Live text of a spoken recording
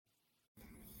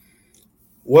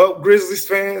Well, Grizzlies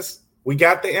fans, we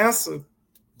got the answer.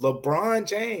 LeBron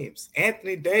James,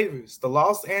 Anthony Davis, the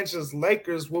Los Angeles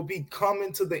Lakers will be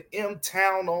coming to the M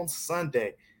Town on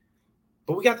Sunday.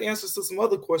 But we got the answers to some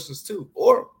other questions too,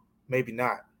 or maybe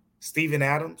not. Steven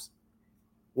Adams,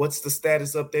 what's the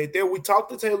status update there? We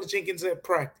talked to Taylor Jenkins at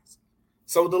practice.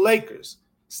 So the Lakers,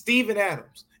 Steven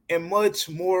Adams, and much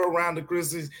more around the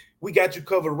Grizzlies. We got you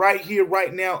covered right here,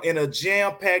 right now, in a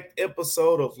jam-packed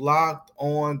episode of Locked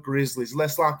On Grizzlies.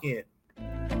 Let's lock in.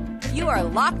 You are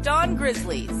Locked On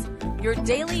Grizzlies, your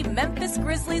daily Memphis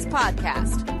Grizzlies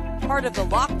podcast, part of the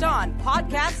Locked On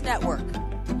Podcast Network,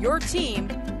 your team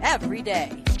every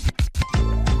day.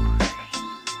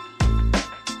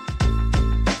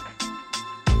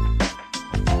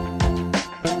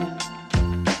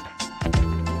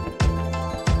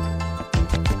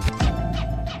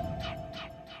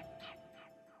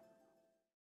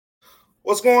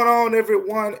 What's going on,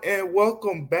 everyone, and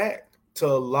welcome back to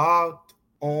Locked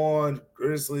On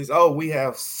Grizzlies. Oh, we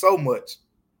have so much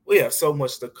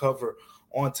to cover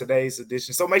on today's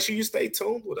edition. So make sure you stay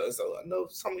tuned with us. I know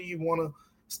some of you want to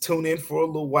tune in for a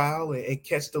little while and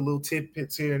catch the little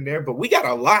tidbits here and there, but we got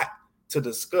a lot to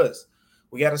discuss.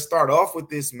 We got to start off with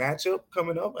this matchup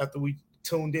coming up after we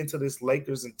tuned into this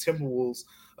Lakers and Timberwolves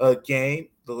game.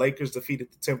 The Lakers defeated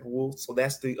the Timberwolves, so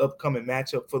that's the upcoming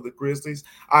matchup for the Grizzlies.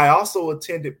 I also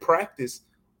attended practice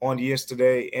on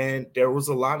yesterday, and there was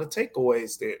a lot of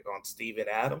takeaways there on Steven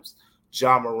Adams,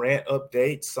 Ja Morant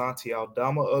update, Santi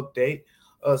Aldama update,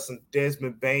 some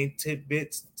Desmond Bain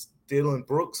tidbits, Dylan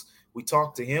Brooks. We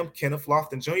talked to him, Kenneth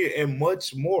Lofton Jr., and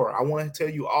much more. I want to tell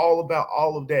you all about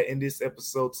all of that in this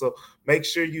episode, so make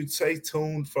sure you stay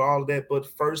tuned for all of that. But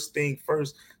first thing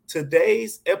first,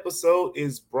 today's episode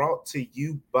is brought to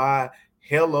you by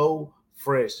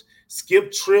HelloFresh.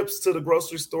 Skip trips to the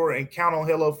grocery store and count on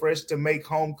HelloFresh to make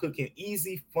home cooking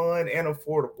easy, fun, and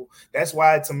affordable. That's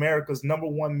why it's America's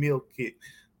 #1 meal kit.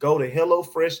 Go to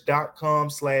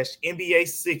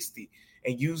HelloFresh.com/NBA60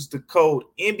 and use the code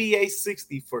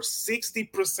NBA60 for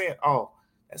 60% off.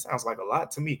 That sounds like a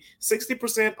lot to me.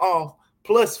 60% off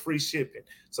plus free shipping.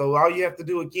 So all you have to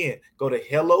do, again, go to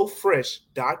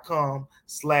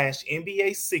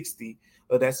HelloFresh.com/NBA60.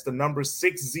 That's the number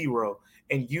 60,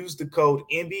 and use the code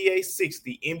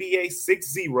NBA60,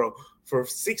 NBA60 for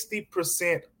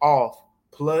 60% off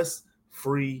plus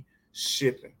free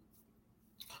shipping.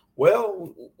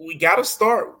 Well, we got to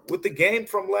start with the game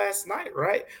from last night,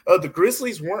 right? The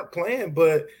Grizzlies weren't playing,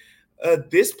 but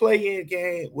this play-in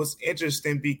game was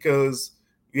interesting because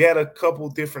you had a couple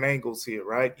different angles here,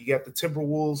 right? You got the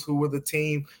Timberwolves, who were the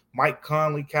team, Mike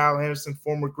Conley, Kyle Anderson,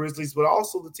 former Grizzlies, but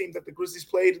also the team that the Grizzlies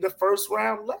played in the first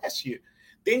round last year.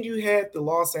 Then you had the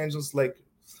Los Angeles Lakers.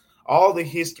 All the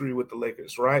history with the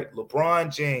Lakers, right?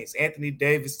 LeBron James, Anthony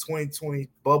Davis, 2020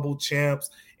 bubble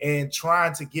champs, and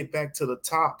trying to get back to the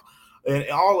top and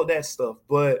all of that stuff.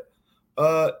 But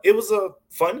it was a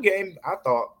fun game, I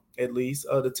thought, at least.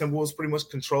 The Timberwolves pretty much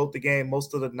controlled the game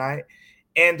most of the night.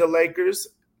 And the Lakers,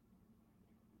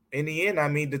 in the end, I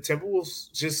mean, the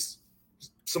Timberwolves just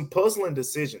some puzzling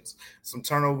decisions. Some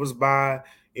turnovers by,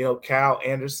 Kyle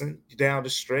Anderson down the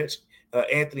stretch.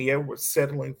 Anthony Edwards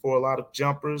settling for a lot of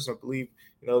jumpers. I believe,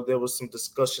 there was some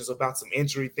discussions about some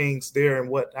injury things there and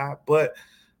whatnot. But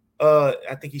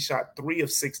I think he shot 3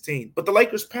 of 16. But the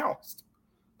Lakers pounced.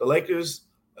 The Lakers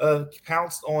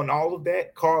pounced on all of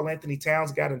that. Karl Anthony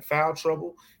Towns got in foul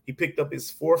trouble. He picked up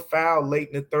his 4th foul late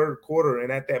in the third quarter.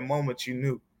 And at that moment, you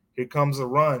knew here comes a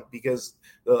run because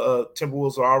the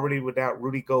Timberwolves are already without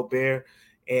Rudy Gobert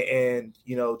and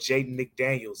Jaden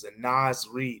McDaniels and Naz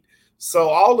Reid. So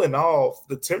all in all,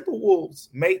 the Timberwolves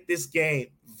made this game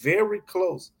very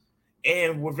close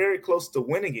and were very close to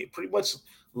winning it, pretty much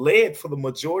led for the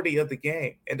majority of the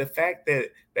game. And the fact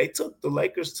that they took the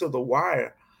Lakers to the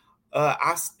wire,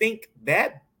 I think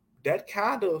that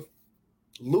kind of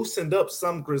loosened up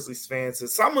some Grizzlies fans. And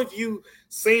some of you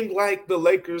seemed like the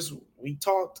Lakers. We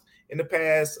talked in the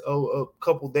past a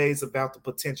couple days about the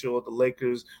potential of the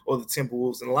Lakers or the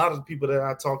Timberwolves. And a lot of the people that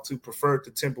I talked to preferred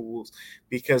the Timberwolves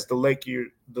because the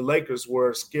Lakers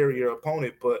were a scarier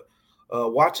opponent. But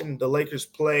watching the Lakers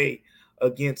play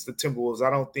against the Timberwolves, I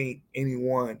don't think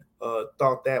anyone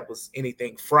thought that was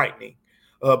anything frightening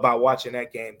by watching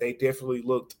that game. They definitely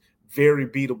looked very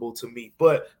beatable to me.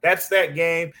 But that's that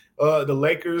game. The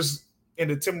Lakers and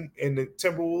the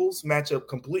Timberwolves match up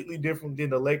completely different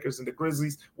than the Lakers and the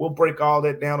Grizzlies. We'll break all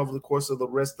that down over the course of the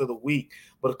rest of the week.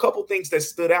 But a couple things that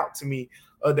stood out to me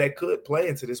that could play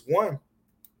into this. One,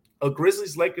 a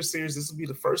Grizzlies-Lakers series. This will be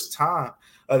the first time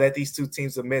that these two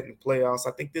teams have met in the playoffs.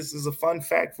 I think this is a fun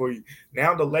fact for you.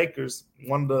 Now the Lakers,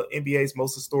 one of the NBA's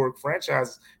most historic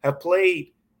franchises, have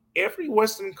played every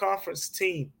Western Conference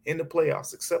team in the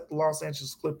playoffs except the Los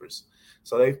Angeles Clippers.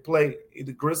 So they've played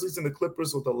the Grizzlies and the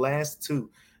Clippers were the last two.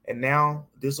 And now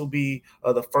this will be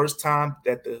the first time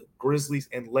that the Grizzlies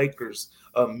and Lakers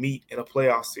meet in a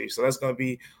playoff series. So that's going to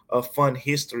be a fun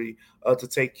history to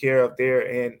take care of there.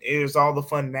 And there's all the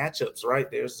fun matchups, right?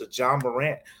 There's the John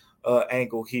Morant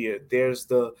angle here. There's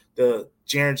the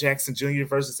Jaren Jackson Jr.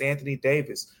 versus Anthony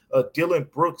Davis. Dillon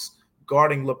Brooks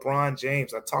guarding LeBron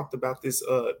James. I talked about this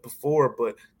before,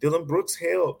 but Dillon Brooks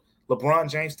held LeBron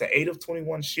James to 8 of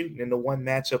 21 shooting in the one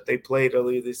matchup they played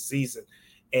earlier this season.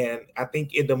 And I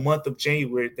think in the month of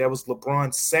January, that was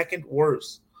LeBron's second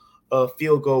worst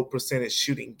field goal percentage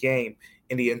shooting game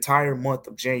in the entire month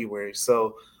of January.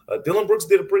 So Dillon Brooks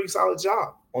did a pretty solid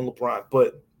job on LeBron,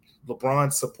 but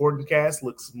LeBron's supporting cast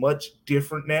looks much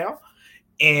different now,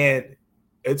 and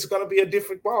it's going to be a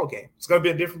different ball game. It's going to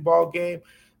be a different ball game.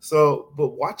 So, but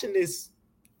watching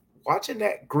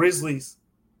that Grizzlies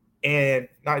and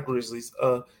not Grizzlies,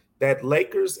 that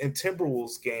Lakers and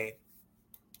Timberwolves game,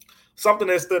 something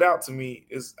that stood out to me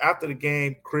is after the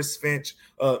game, Chris Finch,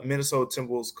 Minnesota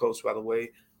Timberwolves coach, by the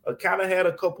way, kind of had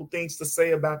a couple things to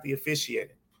say about the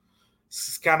officiating.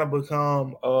 It's kind of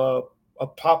become a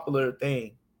popular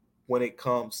thing when it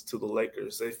comes to the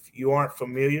Lakers. If you aren't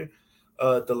familiar,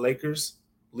 the Lakers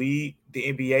lead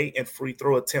the NBA in free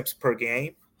throw attempts per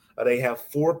game. They have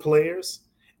 4 players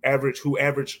who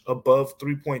average above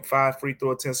 3.5 free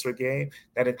throw attempts per game.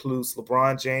 That includes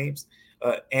LeBron James.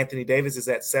 Anthony Davis is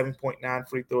at 7.9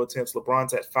 free throw attempts.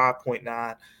 LeBron's at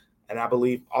 5.9. And I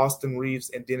believe Austin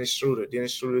Reeves and Dennis Schroeder.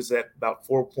 Dennis Schroeder is at about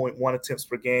 4.1 attempts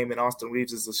per game, and Austin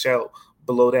Reeves is a shadow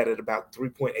below that at about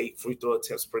 3.8 free throw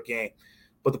attempts per game.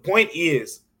 But the point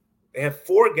is, they have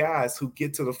 4 guys who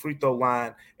get to the free throw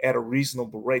line at a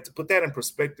reasonable rate. To put that in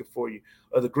perspective for you,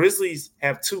 the Grizzlies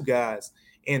have 2 guys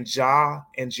in Ja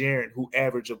and Jaren who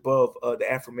average above the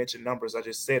aforementioned numbers I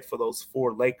just said for those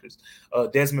 4 Lakers.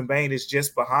 Desmond Bane is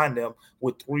just behind them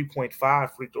with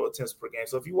 3.5 free throw attempts per game.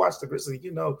 So if you watch the Grizzlies,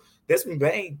 you know Desmond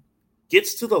Bane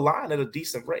gets to the line at a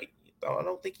decent rate. I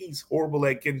don't think he's horrible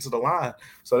at getting to the line.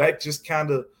 So that just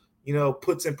kind of,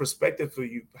 puts in perspective for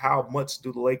you how much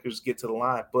do the Lakers get to the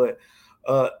line. But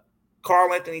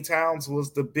Karl Anthony Towns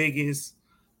was the biggest,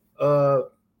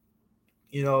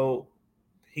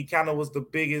 he kind of was the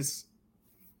biggest.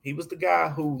 He was the guy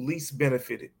who least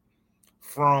benefited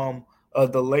from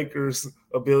the Lakers'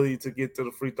 ability to get to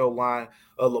the free throw line.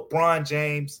 LeBron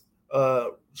James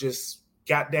just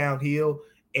got downhill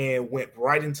and went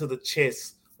right into the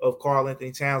chest of Karl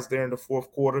Anthony Towns there in the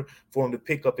fourth quarter for him to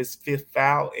pick up his 5th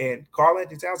foul. And Karl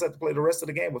Anthony Towns had to play the rest of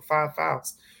the game with 5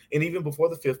 fouls. And even before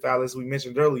the 5th foul, as we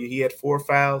mentioned earlier, he had 4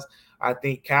 fouls. I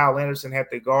think Kyle Anderson had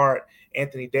to guard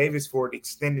Anthony Davis for an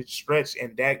extended stretch,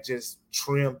 and that just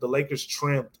the Lakers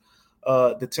trimmed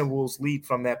the Timberwolves lead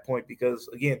from that point because,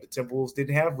 again, the Timberwolves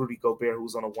didn't have Rudy Gobert, who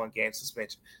was on a 1-game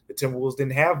suspension. The Timberwolves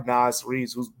didn't have Naz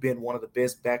Reeves, who's been one of the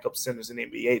best backup centers in the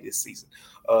NBA this season.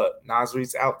 Naz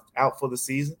Reeves out for the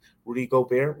season. Rudy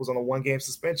Gobert was on a 1-game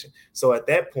suspension. So at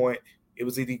that point, it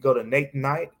was either you go to Nathan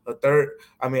Knight, a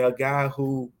guy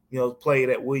who played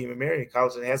at William & Mary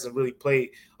College and hasn't really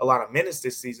played a lot of minutes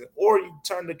this season, or you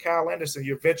turn to Kyle Anderson,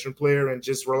 your veteran player, and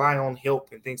just rely on help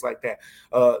and things like that.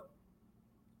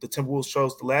 The Timberwolves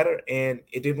chose the latter, and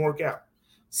it didn't work out.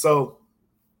 So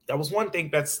that was one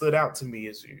thing that stood out to me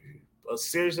is a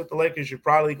series of the Lakers, you're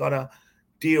probably going to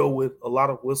deal with a lot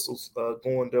of whistles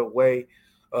going their way.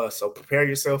 So prepare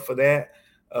yourself for that.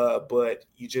 But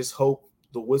you just hope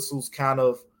the whistles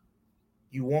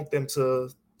you want them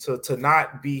to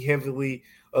not be heavily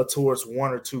towards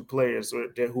 1 or 2 players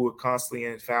who are constantly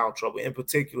in foul trouble. In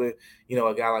particular,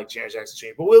 a guy like Jaren Jackson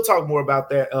Jr. But we'll talk more about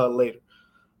that later.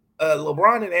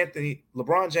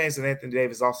 LeBron James and Anthony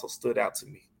Davis also stood out to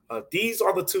me. These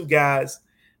are the 2 guys,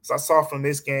 as I saw from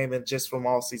this game and just from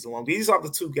all season long, these are the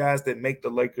 2 guys that make the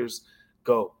Lakers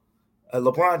go.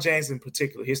 LeBron James in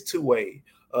particular, his two-way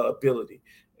ability.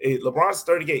 LeBron's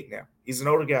 38 now. He's an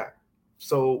older guy.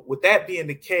 So with that being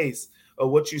the case,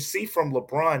 what you see from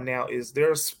LeBron now is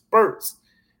there are spurts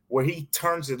where he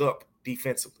turns it up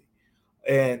defensively.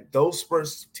 And those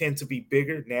spurts tend to be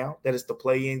bigger now. That is the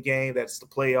play-in game. That's the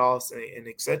playoffs and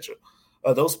et cetera.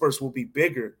 Those spurts will be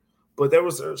bigger. But there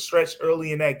was a stretch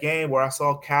early in that game where I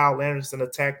saw Kyle Anderson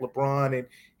attack LeBron, and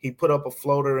he put up a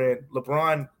floater, and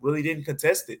LeBron really didn't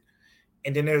contest it.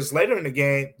 And then there's later in the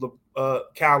game,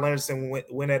 Kyle Anderson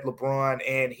went at LeBron,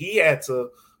 and he had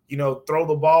to, throw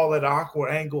the ball at an awkward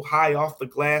angle high off the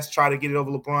glass, try to get it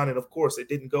over LeBron. And, of course, it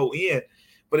didn't go in.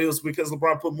 But it was because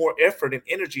LeBron put more effort and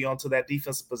energy onto that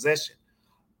defensive possession.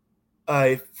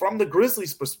 From the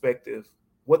Grizzlies' perspective,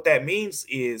 what that means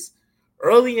is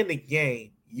early in the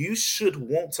game, you should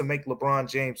want to make LeBron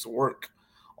James work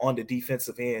on the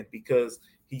defensive end because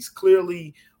he's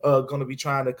clearly going to be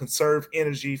trying to conserve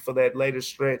energy for that later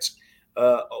stretch.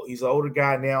 He's an older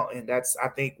guy now, and that's, I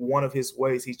think, one of his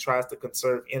ways he tries to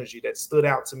conserve energy. That stood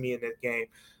out to me in that game.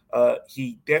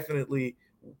 He definitely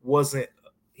wasn't –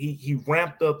 he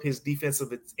ramped up his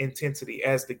defensive intensity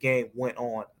as the game went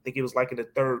on. I think it was like in the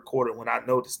third quarter when I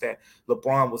noticed that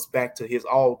LeBron was back to his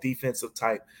all-defensive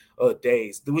type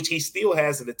days, which he still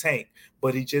has in the tank,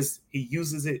 but he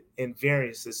uses it in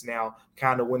variances now,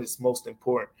 kind of when it's most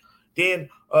important. Then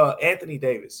Anthony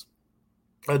Davis.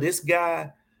 This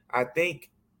guy, I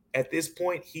think at this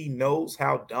point, he knows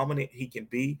how dominant he can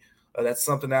be. That's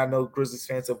something that I know Grizzlies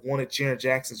fans have wanted Jaren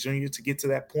Jackson Jr. to get to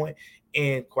that point.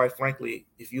 And quite frankly,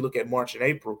 if you look at March and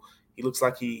April, he looks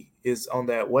like he is on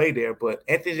that way there. But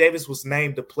Anthony Davis was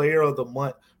named the player of the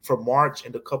month for March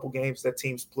in the couple games that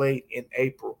teams played in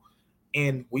April.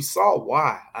 And we saw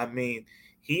why. I mean,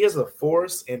 he is a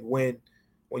force. And when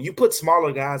you put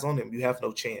smaller guys on him, you have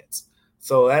no chance.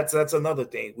 So that's another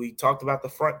thing. We talked about the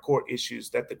front court issues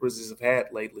that the Grizzlies have had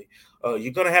lately.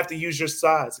 You're going to have to use your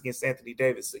size against Anthony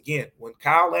Davis. Again, when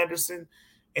Kyle Anderson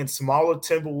and smaller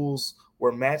Timberwolves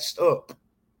were matched up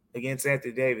against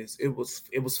Anthony Davis, it was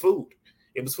food.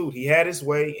 It was food. He had his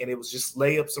way, and it was just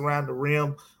layups around the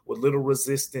rim with little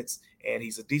resistance, and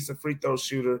he's a decent free throw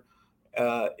shooter.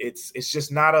 It's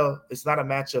just not a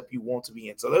matchup you want to be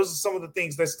in. So those are some of the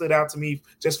things that stood out to me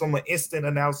just from an instant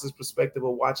analysis perspective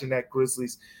of watching that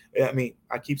Grizzlies. I mean,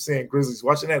 I keep saying Grizzlies,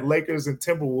 watching that Lakers and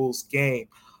Timberwolves game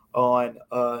on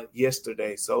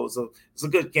yesterday. So it was a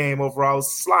good game overall. It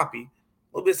was sloppy,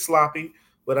 a little bit sloppy,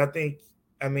 but I think,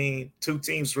 two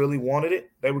teams really wanted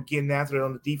it. They were getting after it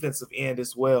on the defensive end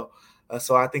as well.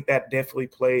 So I think that definitely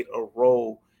played a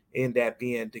role in that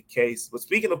being the case. But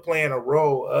speaking of playing a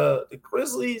role, the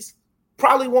Grizzlies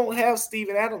probably won't have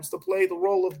Steven Adams to play the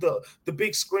role of the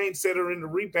big screen setter and the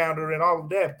rebounder and all of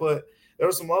that. But there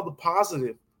were some other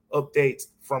positive updates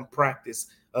from practice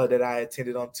that I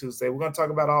attended on Tuesday. We're going to talk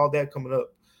about all that coming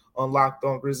up on Locked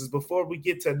On Grizzlies. Before we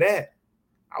get to that,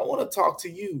 I want to talk to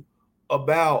you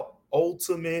about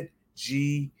Ultimate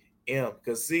GM.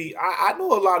 Because, see, I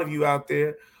know a lot of you out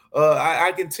there.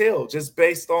 I can tell just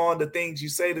based on the things you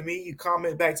say to me, you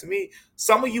comment back to me.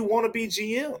 Some of you want to be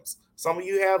GMs. Some of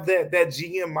you have that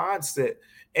GM mindset.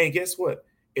 And guess what?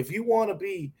 If you want to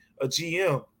be a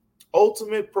GM,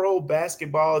 Ultimate Pro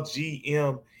Basketball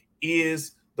GM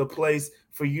is the place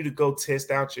for you to go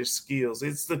test out your skills.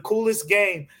 It's the coolest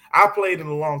game I played in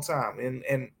a long time.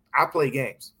 And I play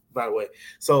games, by the way.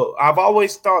 So I've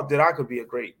always thought that I could be a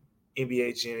great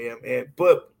NBA GM.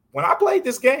 But when I played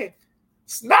this game,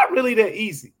 it's not really that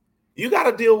easy. You got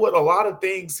to deal with a lot of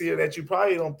things here that you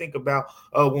probably don't think about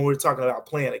when we're talking about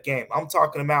playing a game. I'm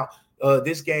talking about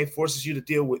this game forces you to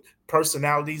deal with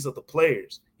personalities of the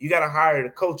players. You got to hire the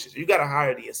coaches. You got to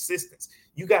hire the assistants.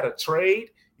 You got to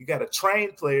trade. You got to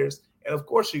train players. And, of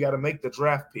course, you got to make the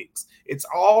draft picks. It's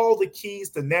all the keys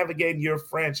to navigating your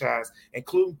franchise,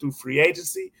 including through free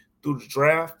agency, through the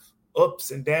draft,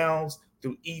 ups and downs,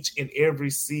 through each and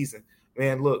every season.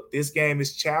 Man, look, this game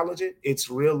is challenging. It's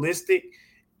realistic,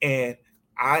 and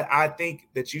I think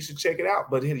that you should check it out.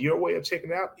 But your way of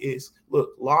checking it out is,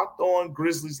 look, Locked On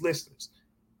Grizzlies listeners.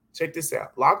 Check this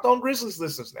out. Locked On Grizzlies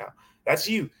listeners now. That's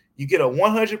you. You get a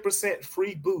 100%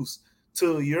 free boost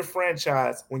to your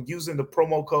franchise when using the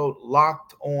promo code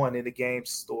Locked On in the game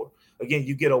store. Again,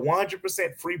 you get a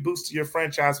 100% free boost to your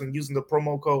franchise when using the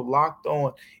promo code Locked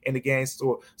On in the game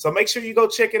store. So make sure you go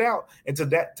check it out. And to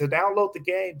download the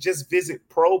game, just visit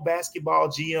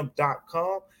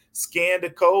probasketballgm.com, scan the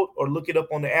code, or look it up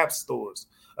on the app stores.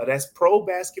 That's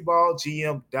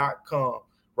probasketballgm.com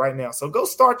right now. So go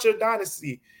start your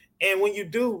dynasty. And when you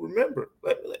do, remember,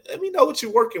 let me know what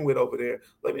you're working with over there.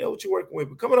 Let me know what you're working with.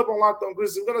 But coming up on Locked On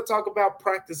Grizzlies, we're going to talk about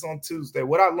practice on Tuesday.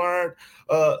 What I learned,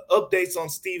 updates on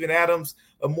Steven Adams,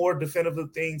 more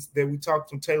definitive things that we talked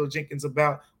to Taylor Jenkins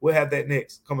about. We'll have that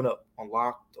next coming up on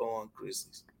Locked On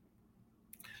Grizzlies.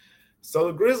 So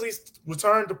the Grizzlies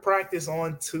returned to practice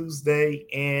on Tuesday,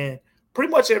 and pretty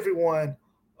much everyone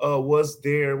was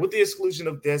there with the exclusion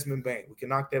of Desmond Bane. We can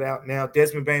knock that out now.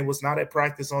 Desmond Bane was not at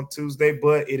practice on Tuesday,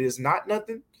 but it is not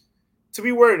nothing to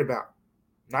be worried about.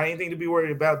 Not anything to be worried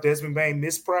about. Desmond Bane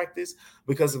missed practice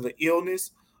because of the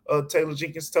illness. Taylor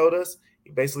Jenkins told us.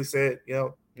 He basically said,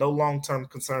 no long-term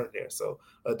concern there. So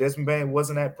Desmond Bane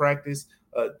wasn't at practice.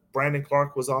 Brandon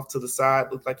Clark was off to the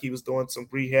side, looked like he was doing some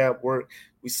rehab work.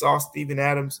 We saw Steven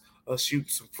Adams shoot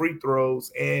some free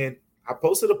throws, and I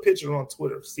posted a picture on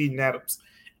Twitter of Steven Adams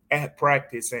at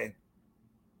practice, and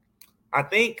I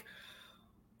think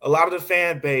a lot of the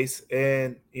fan base,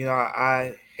 and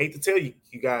I hate to tell you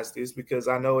guys this because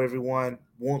I know everyone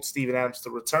wants Steven Adams to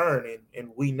return, and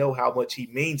we know how much he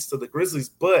means to the Grizzlies,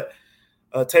 but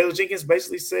Taylor Jenkins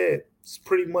basically said it's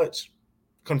pretty much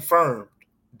confirmed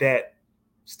that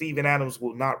Steven Adams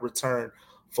will not return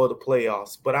for the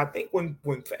playoffs. But I think when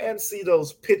fans see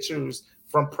those pictures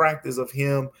from practice of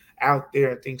him out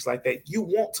there and things like that, you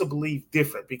want to believe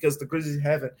different because the Grizzlies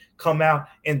haven't come out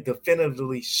and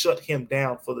definitively shut him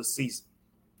down for the season.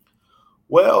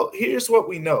 Well, here's what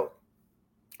we know.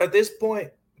 At this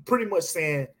point, pretty much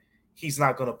saying he's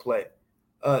not going to play.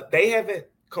 They haven't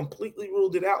completely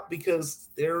ruled it out because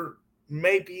there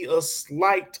may be a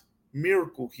slight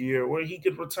miracle here where he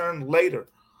could return later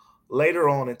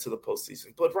on into the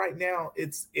postseason. But right now,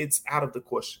 it's out of the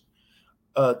question.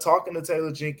 Talking to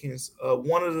Taylor Jenkins, I'm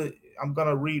going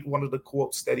to read one of the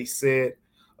quotes that he said,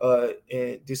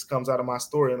 and this comes out of my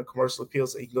story in the commercial appeal,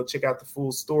 so you can go check out the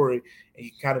full story and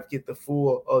you can kind of get the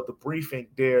full the briefing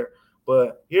there.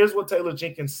 But here's what Taylor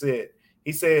Jenkins said.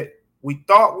 He said, "We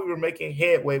thought we were making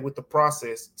headway with the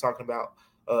process," talking about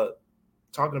the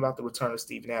return of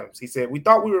Steven Adams. He said, "We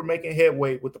thought we were making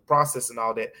headway with the process and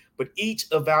all that, but each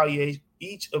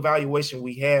evaluation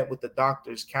we had with the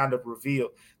doctors kind of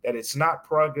revealed that it's not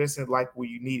progressing like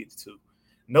we needed to.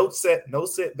 No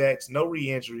setbacks, no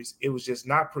re-injuries. It was just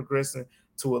not progressing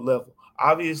to a level.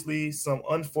 Obviously, some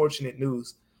unfortunate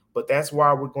news, but that's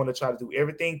why we're going to try to do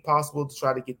everything possible to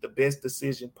try to get the best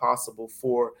decision possible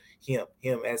for him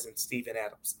as in Steven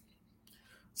Adams."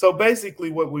 So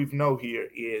basically what we know here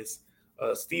is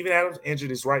Steven Adams injured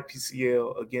his right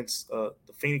PCL against the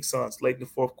Phoenix Suns late in the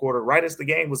fourth quarter, right as the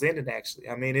game was ending, actually.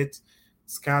 I mean, it's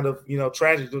kind of,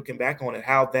 tragic looking back on it,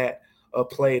 how that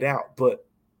played out. But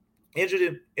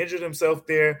injured himself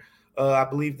there. I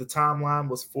believe the timeline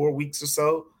was 4 weeks or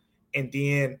so. And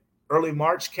then early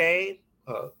March came.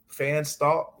 Fans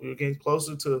thought we were getting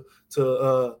closer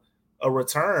to a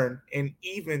return. And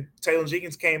even Taylor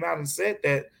Jenkins came out and said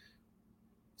that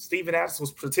Steven Adams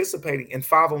was participating in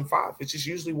 5-on-5, which is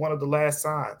usually one of the last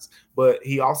signs. But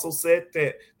he also said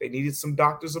that they needed some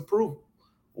doctor's approval.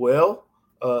 Well,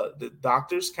 the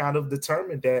doctors kind of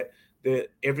determined that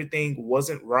everything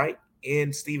wasn't right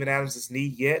in Steven Adams'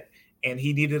 knee yet, and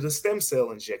he needed a stem cell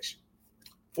injection.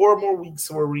 4 more weeks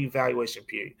for a reevaluation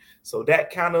period. So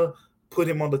that kind of put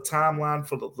him on the timeline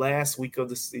for the last week of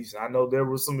the season. I know there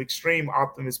were some extreme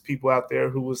optimist people out there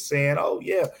who was saying, oh,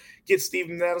 yeah, get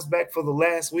Steven Adams back for the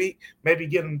last week, maybe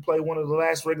get him to play one of the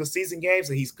last regular season games,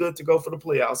 and he's good to go for the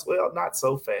playoffs. Well, not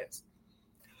so fast.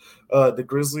 The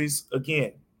Grizzlies,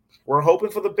 again, we're hoping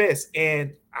for the best.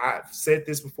 And I've said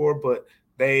this before, but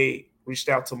they reached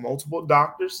out to multiple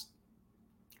doctors,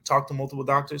 talked to multiple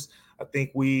doctors. I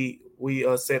think we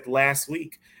said last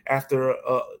week after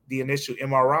the initial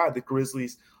MRI, the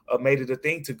Grizzlies made it a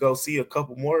thing to go see a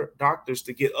couple more doctors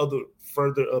to get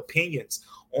further opinions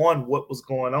on what was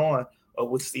going on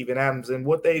with Steven Adams. And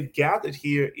what they've gathered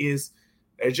here is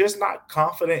they're just not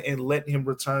confident in letting him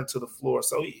return to the floor.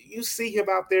 So you see him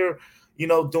out there,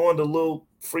 doing the little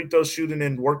free throw shooting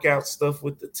and workout stuff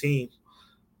with the team.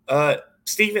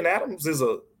 Steven Adams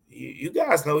you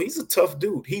guys know he's a tough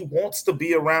dude. He wants to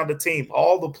be around the team.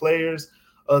 All the players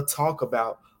talk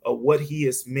about what he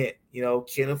has meant.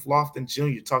 Kenneth Lofton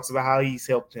Jr. talks about how he's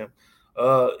helped him.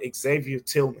 Xavier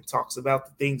Tillman talks about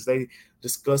the things they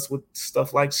discuss with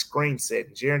stuff like screen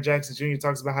setting. Jaren Jackson Jr.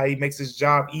 talks about how he makes his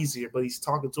job easier, but he's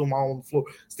talking to him all on the floor.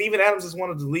 Steven Adams is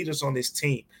one of the leaders on this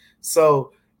team.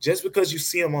 So just because you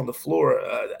see him on the floor,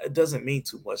 it doesn't mean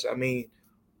too much. I mean,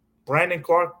 Brandon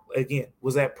Clark, again,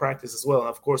 was at practice as well. And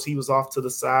of course, he was off to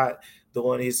the side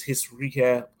doing his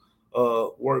rehab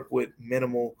work with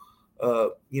minimal,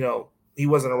 he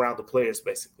wasn't around the players,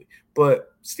 basically.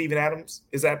 But Steven Adams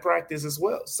is at practice as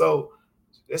well. So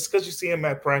just because you see him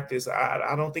at practice,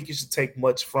 I don't think you should take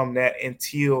much from that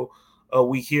until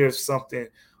we hear something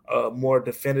more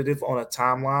definitive on a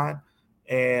timeline.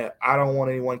 And I don't want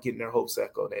anyone getting their hopes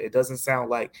echoed. It doesn't sound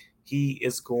like he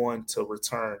is going to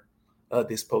return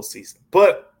this postseason.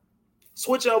 But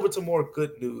switching over to more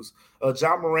good news,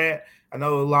 Ja Morant, I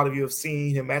know a lot of you have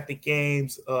seen him at the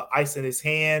games, icing his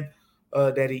hand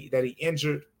that he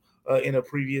injured in a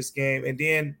previous game, and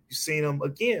then you've seen him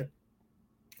again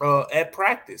at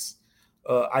practice,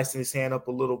 icing his hand up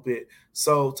a little bit.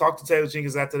 So talk to Taylor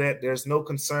Jenkins after that. There's no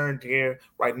concern there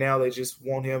right now. They just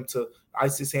want him to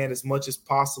ice his hand as much as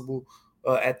possible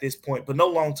at this point, but no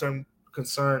long-term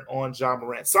concern on Ja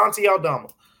Morant. Santi Aldama,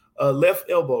 left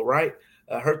elbow, right?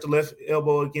 Hurt the left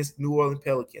elbow against New Orleans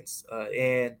Pelicans.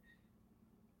 And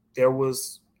there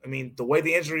was, the way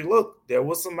the injury looked, there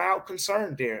was some mild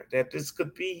concern there that this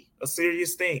could be a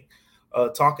serious thing.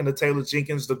 Talking to Taylor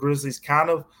Jenkins, the Grizzlies kind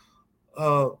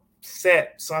of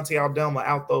set Santi Aldama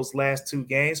out those last 2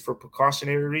 games for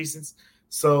precautionary reasons.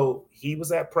 So he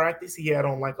was at practice. He had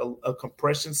on like a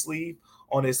compression sleeve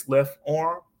on his left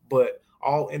arm, but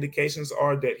all indications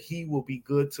are that he will be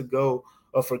good to go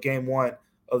for game 1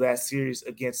 of that series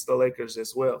against the Lakers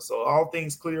as well. So all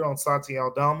things clear on Santi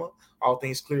Aldama, all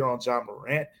things clear on Ja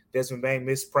Morant. Desmond Bane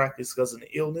missed practice because of an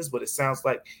illness, but it sounds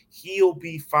like he'll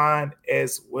be fine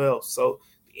as well. So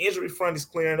the injury front is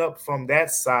clearing up from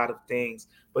that side of things.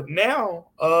 But now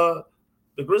the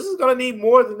Grizzlies are going to need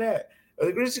more than that.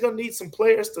 The Grizzlies are going to need some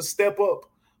players to step up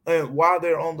while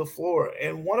they're on the floor.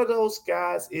 And one of those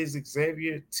guys is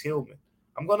Xavier Tillman.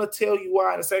 I'm going to tell you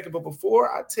why in a second. But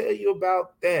before I tell you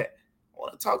about that, I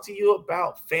want to talk to you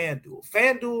about FanDuel.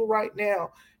 FanDuel right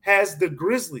now has the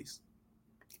Grizzlies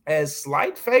as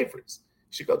slight favorites.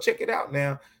 You should go check it out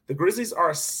now. The Grizzlies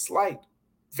are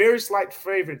very slight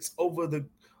favorites over the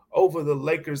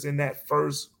Lakers in that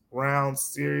first round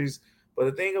series. But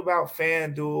the thing about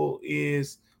FanDuel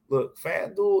is, look,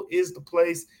 FanDuel is the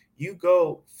place you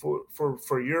go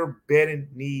for your betting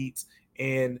needs.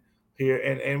 And here,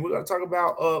 and we're going to talk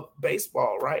about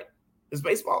baseball, right? Because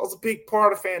baseball is a big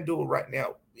part of FanDuel right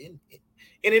now. In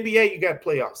NBA, you got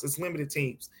playoffs. It's limited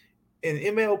teams. In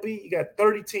MLB, you got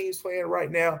 30 teams playing right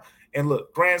now. And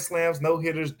look, grand slams,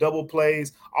 no-hitters, double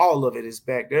plays, all of it is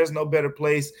back. There's no better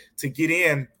place to get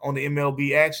in on the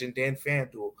MLB action than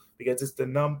FanDuel because it's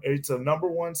a number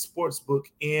 1 sports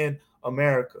book in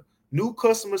America. New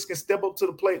customers can step up to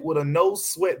the plate with a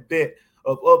no-sweat bet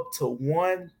of up to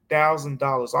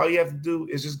 $1,000. All you have to do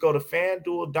is just go to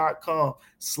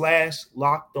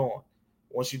FanDuel.com/lockedon.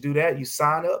 Once you do that, you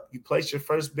sign up, you place your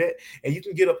first bet, and you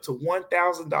can get up to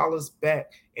 $1,000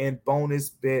 back in bonus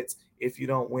bets if you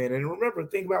don't win. And remember, the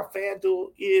thing about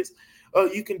FanDuel is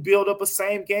you can build up a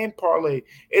same game parlay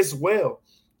as well.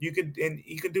 You can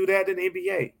do that in the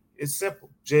NBA. It's simple.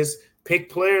 Just pick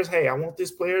players. Hey, I want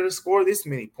this player to score this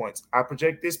many points. I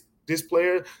project this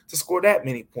player to score that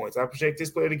many points. I project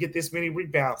this player to get this many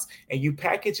rebounds. And you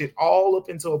package it all up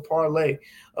into a parlay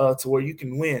to where you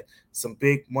can win some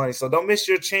big money. So don't miss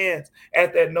your chance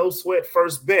at that no sweat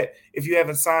first bet if you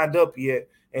haven't signed up yet.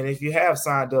 And if you have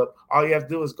signed up, all you have to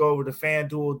do is go over to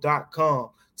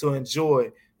FanDuel.com to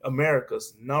enjoy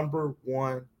America's number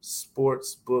 1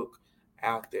 sports book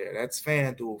out there. That's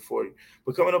FanDuel for you.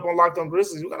 But coming up on Locked On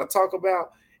Grizzlies, we're going to talk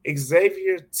about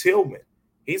Xavier Tillman.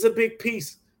 He's a big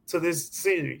piece to this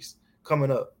series coming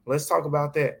up. Let's talk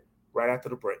about that right after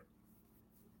the break.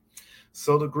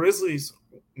 So the Grizzlies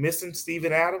missing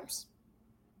Steven Adams,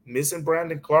 missing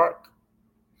Brandon Clark.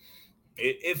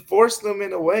 It forced them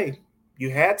in a way. You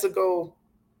had to go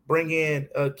bring in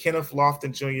Kenneth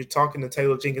Lofton Jr., talking to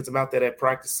Taylor Jenkins about that at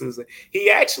practice Tuesday. He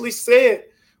actually said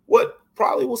what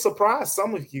probably will surprise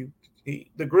some of you.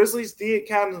 The Grizzlies did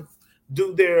kind of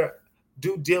do their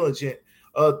due diligence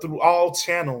through all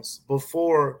channels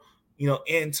before,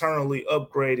 internally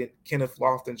upgrading Kenneth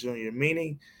Lofton Jr.,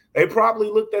 meaning they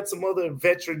probably looked at some other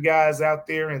veteran guys out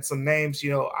there and some names,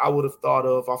 I would have thought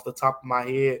of off the top of my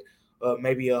head,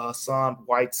 maybe Hassan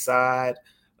Whiteside,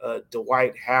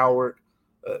 Dwight Howard.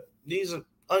 These are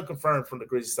unconfirmed from the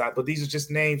Grizzlies side, but these are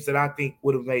just names that I think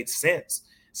would have made sense,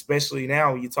 especially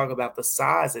now when you talk about the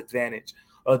size advantage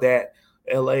that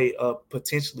LA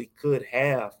potentially could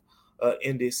have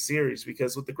in this series.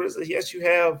 Because with the Grizzlies, yes, you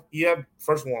have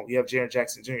first of all, you have Jaren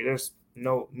Jackson Jr. There's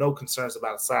no concerns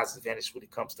about a size advantage when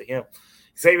it comes to him.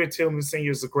 Xavier Tillman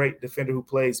Sr. is a great defender who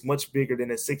plays much bigger than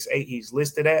the 6'8" he's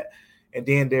listed at. And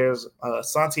then there's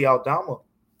Santi Aldama,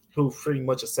 who's pretty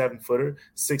much a 7-footer,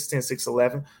 6'10",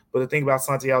 6'11". But the thing about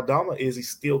Santi Aldama is he's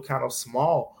still kind of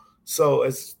small. So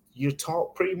as you're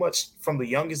taught pretty much from the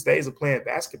youngest days of playing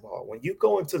basketball, when you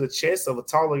go into the chest of a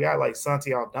taller guy like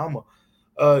Santi Aldama,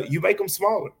 you make him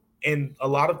smaller. And a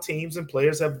lot of teams and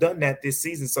players have done that this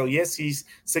season. So, yes, he's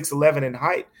 6'11" in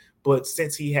height, but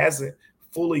since he hasn't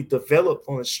fully developed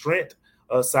on the strength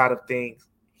side of things,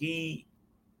 he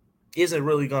isn't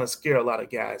really going to scare a lot of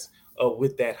guys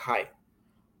with that height.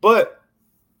 But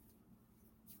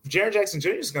Jaren Jackson Jr.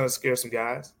 is going to scare some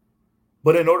guys.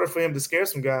 But in order for him to scare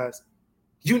some guys,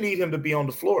 you need him to be on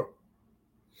the floor.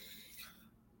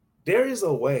 There is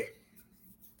a way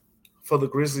for the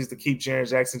Grizzlies to keep Jaren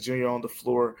Jackson Jr. on the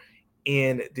floor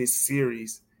in this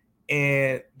series.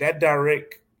 And that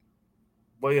direct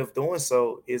way of doing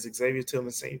so is Xavier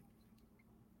Tillman Sr.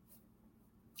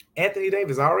 Anthony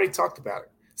Davis, I already talked about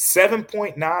it.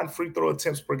 7.9 free throw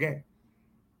attempts per game.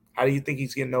 How do you think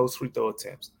he's getting those free throw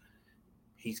attempts?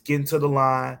 He's getting to the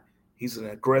line. He's an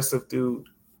aggressive dude.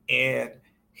 And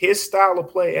his style of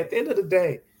play, at the end of the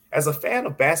day, as a fan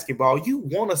of basketball, you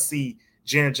want to see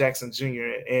Jaren Jackson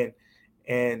Jr.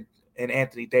 and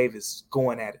Anthony Davis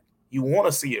going at it. You want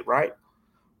to see it, right?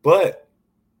 But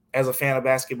as a fan of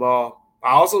basketball,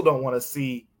 I also don't want to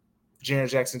see Jaren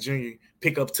Jackson Jr.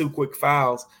 pick up 2 quick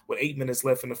fouls with 8 minutes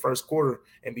left in the first quarter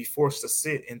and be forced to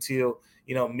sit until,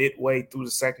 midway through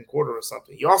the second quarter or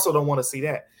something. You also don't want to see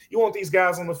that. You want these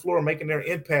guys on the floor making their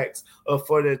impacts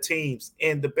for their teams.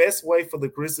 And the best way for the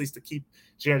Grizzlies to keep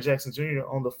Jaren Jackson Jr.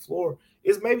 on the floor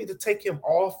is maybe to take him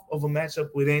off of a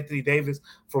matchup with Anthony Davis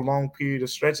for a long period of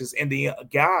stretches. And the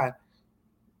guy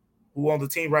who on the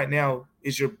team right now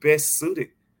is your best suited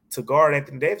to guard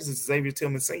Anthony Davis is Xavier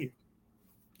Tillman Sr.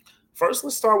 First,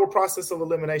 let's start with process of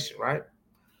elimination, right?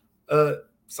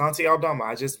 Santi Aldama,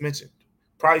 I just mentioned,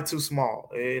 probably too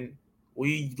small. And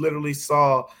we literally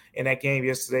saw in that game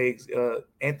yesterday,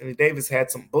 Anthony Davis had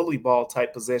some bully ball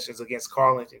type possessions against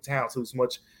Karl-Anthony Towns, who's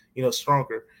much,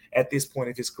 stronger at this point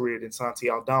of his career than Santi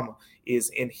Aldama is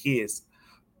in his.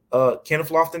 Kenneth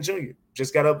Lofton Jr.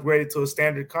 just got upgraded to a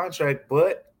standard contract,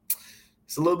 but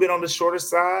it's a little bit on the shorter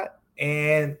side.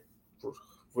 And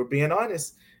we're being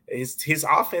honest, his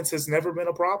offense has never been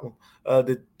a problem.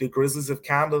 The Grizzlies have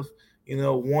kind of,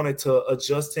 wanted to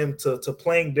adjust him to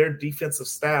playing their defensive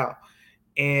style.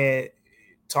 And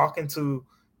talking to,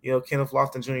 Kenneth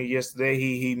Lofton Jr. yesterday,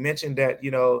 he mentioned that,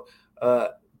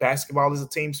 basketball is a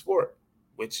team sport,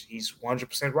 which he's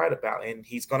 100% right about. And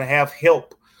he's going to have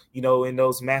help, in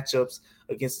those matchups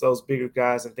against those bigger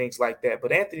guys and things like that.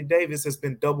 But Anthony Davis has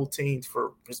been double teamed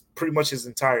for pretty much his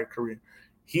entire career.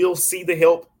 He'll see the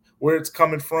help where it's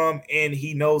coming from, and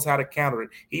he knows how to counter it.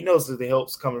 He knows that the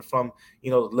help's coming from,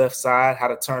 the left side, how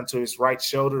to turn to his right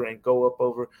shoulder and go up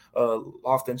over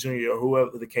Lofton Jr. or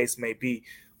whoever the case may be.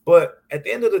 But at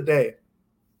the end of the day,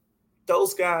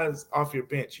 those guys off your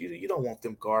bench, you don't want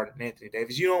them guarding Anthony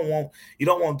Davis. You don't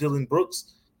want Dylan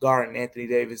Brooks guarding Anthony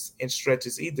Davis in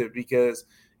stretches either, because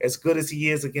as good as he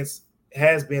has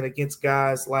been against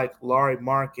guys like Larry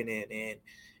Markkinen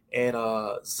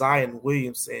and Zion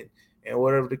Williamson and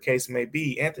whatever the case may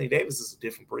be, Anthony Davis is a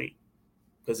different breed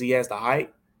because he has the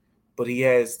height, but he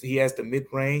has the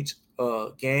mid-range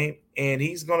game, and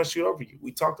he's going to shoot over you.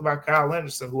 We talked about Kyle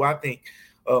Anderson, who I think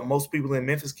most people in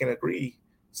Memphis can agree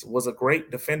was a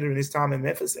great defender in his time in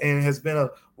Memphis and has been a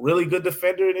really good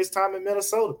defender in his time in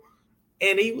Minnesota.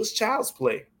 And he was child's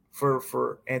play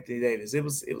for Anthony Davis. It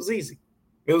was easy.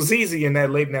 It was easy in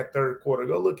that third quarter.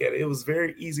 Go look at it. It was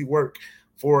very easy work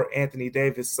for Anthony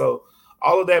Davis. So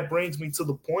all of that brings me to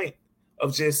the point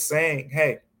of just saying,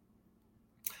 hey,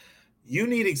 you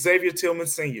need Xavier Tillman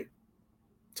Sr.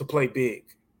 to play big.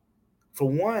 For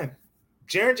one,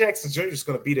 Jaren Jackson Jr. is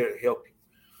going to be there to help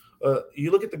you.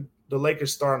 You look at the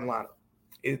Lakers starting lineup.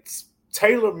 It's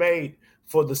tailor-made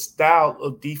for the style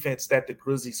of defense that the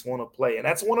Grizzlies want to play. And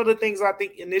that's one of the things I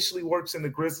think initially works in the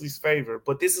Grizzlies' favor.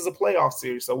 But this is a playoff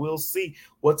series, so we'll see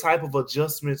what type of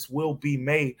adjustments will be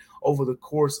made over the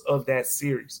course of that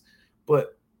series.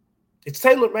 But it's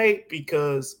tailor-made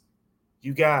because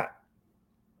you got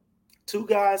two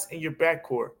guys in your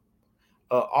backcourt,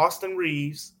 Austin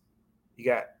Reeves, you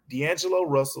got D'Angelo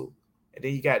Russell, and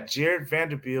then you got Jared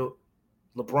Vanderbilt,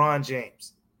 LeBron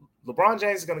James. LeBron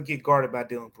James is going to get guarded by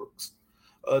Dylan Brooks.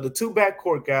 The two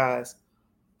backcourt guys,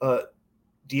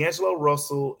 D'Angelo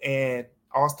Russell and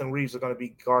Austin Reeves, are going to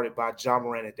be guarded by Ja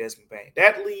Morant and Desmond Bane.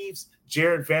 That leaves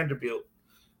Jared Vanderbilt.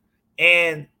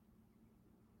 And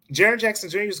Jaren Jackson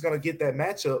Jr. is going to get that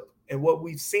matchup. And what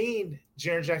we've seen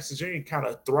Jaren Jackson Jr. kind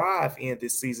of thrive in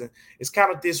this season is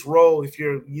kind of this role, if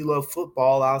you love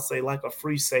football, I'll say like a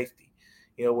free safety,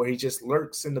 where he just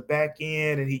lurks in the back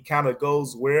end and he kind of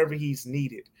goes wherever he's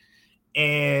needed.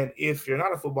 And if you're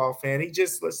not a football fan, he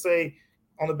just, let's say,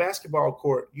 on the basketball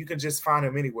court, you can just find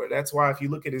him anywhere. That's why if you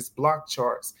look at his block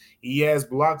charts, he has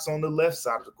blocks on the left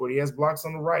side of the court. He has blocks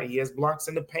on the right. He has blocks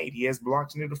in the paint. He has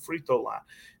blocks near the free throw line.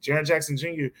 Jaren Jackson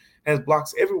Jr. has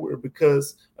blocks everywhere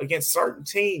because against certain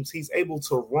teams, he's able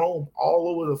to roam all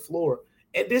over the floor.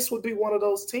 And this would be one of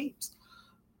those teams.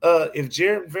 If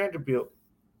Jared Vanderbilt,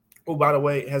 who, by the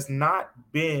way, has not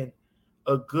been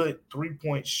a good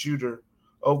three-point shooter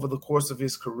over the course of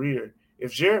his career,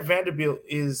 if Jared Vanderbilt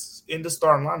is in the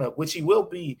starting lineup, which he will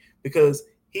be because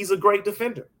he's a great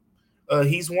defender,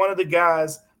 he's one of the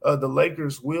guys the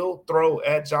Lakers will throw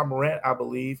at Ja Morant, I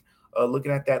believe.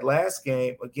 Looking at that last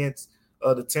game against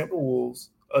the Timberwolves,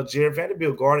 Jared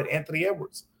Vanderbilt guarded Anthony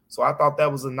Edwards. So I thought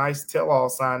that was a nice tell-all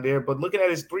sign there. But looking at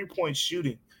his three-point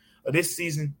shooting this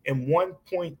season, in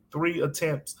 1.3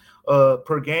 attempts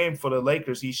per game for the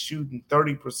Lakers, he's shooting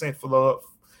 30%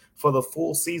 for the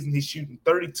full season. He's shooting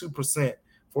 32%.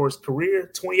 For his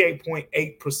career,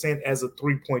 28.8% as a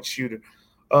three-point shooter.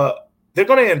 They're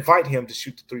going to invite him to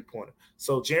shoot the three-pointer.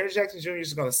 So Jaren Jackson Jr.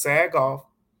 is going to sag off,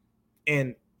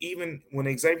 and even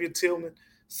when Xavier Tillman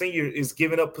Sr. is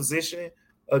giving up positioning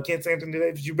against Anthony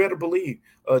Davis, you better believe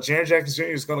Jaren Jackson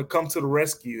Jr. is going to come to the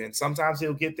rescue, and sometimes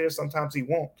he'll get there, sometimes he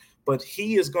won't. But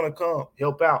he is going to come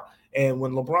help out. And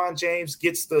when LeBron James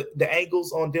gets the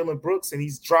angles on Dillon Brooks and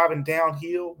he's driving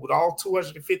downhill with all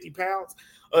 250 pounds,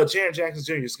 Jaren Jackson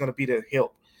Jr. is going to be there to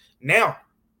help. Now,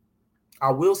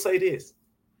 I will say this,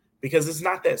 because it's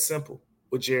not that simple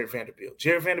with Jared Vanderbilt.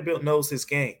 Jared Vanderbilt knows his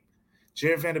game.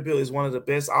 Jared Vanderbilt is one of the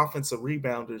best offensive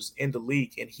rebounders in the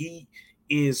league, and he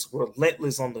is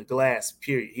relentless on the glass,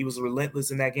 period. He was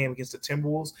relentless in that game against the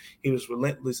Timberwolves. He was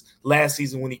relentless last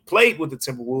season when he played with the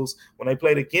Timberwolves, when they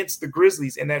played against the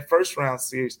Grizzlies in that first-round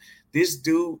series. This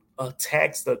dude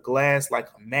attacks the glass like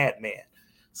a madman.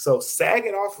 So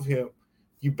sagging off of him,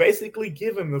 you basically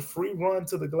give him a free run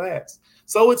to the glass.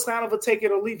 So it's kind of a take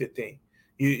it or leave it thing.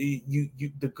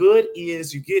 The good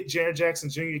is you get Jaren Jackson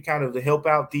Jr. kind of to help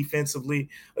out defensively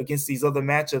against these other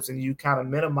matchups, and you kind of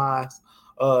minimize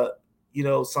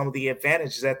some of the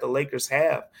advantages that the Lakers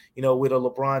have, with a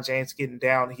LeBron James getting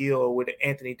downhill, or with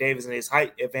Anthony Davis and his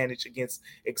height advantage against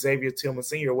Xavier Tillman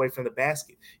Sr. away from the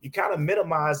basket. You kind of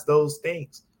minimize those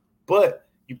things, but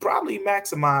you probably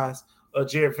maximize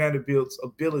Jared Vanderbilt's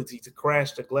ability to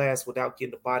crash the glass without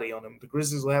getting a body on him. The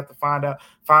Grizzlies will have to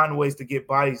find ways to get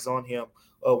bodies on him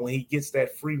when he gets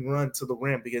that free run to the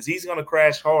rim, because he's going to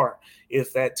crash hard.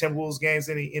 If that Timberwolves game is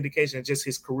any indication of just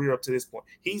his career up to this point,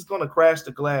 he's going to crash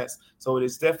the glass. So it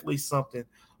is definitely something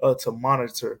to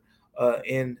monitor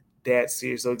in that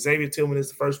series. So Xavier Tillman is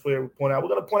the first player we point out. We're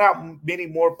going to point out many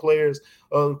more players,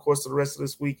 of course, the rest of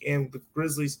this week, and the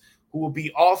Grizzlies who will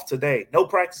be off today. No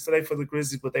practice today for the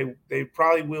Grizzlies, but they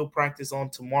probably will practice on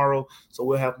tomorrow. So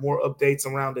we'll have more updates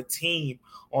around the team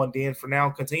on then. For now,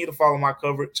 continue to follow my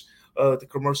coverage, the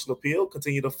Commercial Appeal.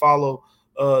 Continue to follow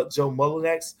Joe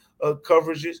Mullenak's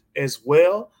coverages as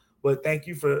well. But thank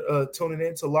you for tuning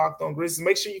in to Locked On Grizzlies.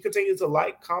 Make sure you continue to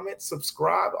like, comment,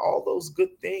 subscribe, all those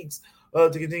good things to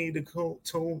continue to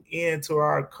tune in to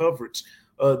our coverage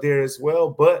there as well.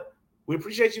 But we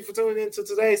appreciate you for tuning in to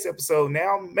today's episode.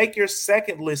 Now make your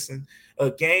second listen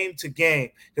game to game,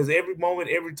 because every moment,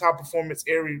 every top performance,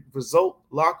 every result,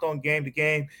 Locked On Game to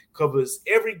Game covers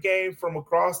every game from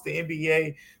across the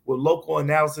NBA with local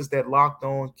analysis that Locked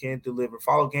On can deliver.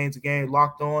 Follow Game to Game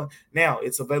Locked On. Now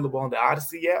it's available on the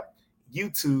Odyssey app,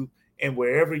 YouTube, and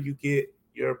wherever you get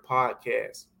your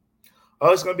podcasts.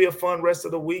 It's going to be a fun rest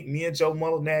of the week. Me and Joe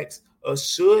Mullenax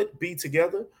should be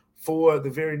together for the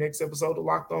very next episode of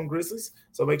Locked On Grizzlies.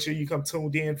 So make sure you come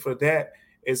tuned in for that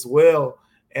as well.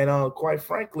 And quite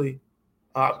frankly,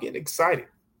 I'm getting excited.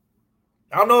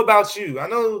 I don't know about you.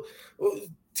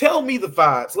 Tell me the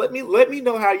vibes. Let me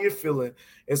know how you're feeling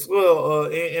as well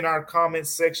in our comments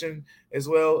section as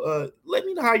well. Let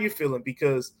me know how you're feeling,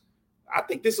 because I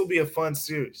think this will be a fun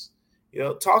series.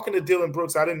 Talking to Dillon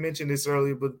Brooks, I didn't mention this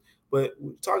earlier, but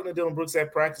talking to Dillon Brooks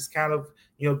at practice, kind of,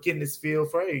 getting this feel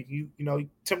for, hey,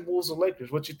 Timberwolves or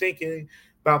Lakers, what you thinking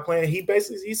about playing?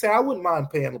 He said, I wouldn't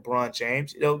mind playing LeBron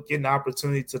James, getting the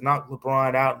opportunity to knock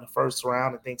LeBron out in the first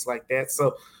round and things like that.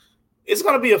 So it's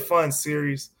going to be a fun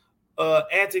series.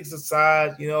 Antics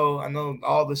aside, I know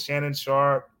all the Shannon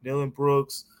Sharp, Dillon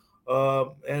Brooks,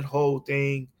 that whole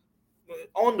thing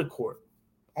on the court.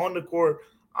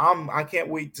 I can't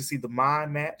wait to see the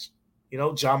mind match.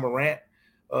 Ja Morant,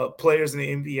 players in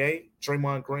the NBA,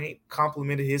 Draymond Green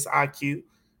complimented his IQ.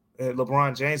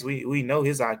 LeBron James, we know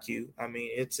his IQ. I mean,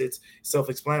 it's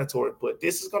self-explanatory. But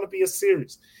this is going to be a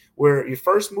series where your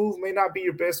first move may not be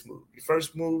your best move. Your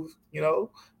first move,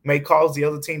 may cause the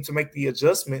other team to make the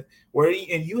adjustment,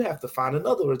 and you have to find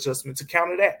another adjustment to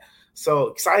counter that. So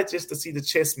excited just to see the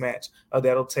chess match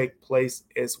that'll take place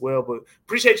as well. But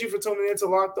appreciate you for tuning in to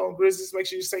Locked On Grizzlies. Make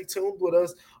sure you stay tuned with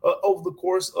us over the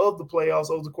course of the playoffs,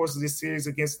 over the course of this series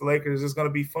against the Lakers. It's going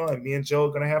to be fun. Me and Joe are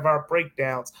going to have our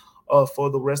breakdowns for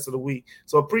the rest of the week.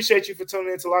 So appreciate you for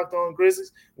tuning in to Locked On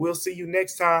Grizzlies. We'll see you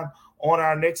next time on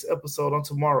our next episode on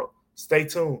tomorrow. Stay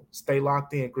tuned. Stay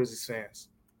locked in, Grizzlies fans.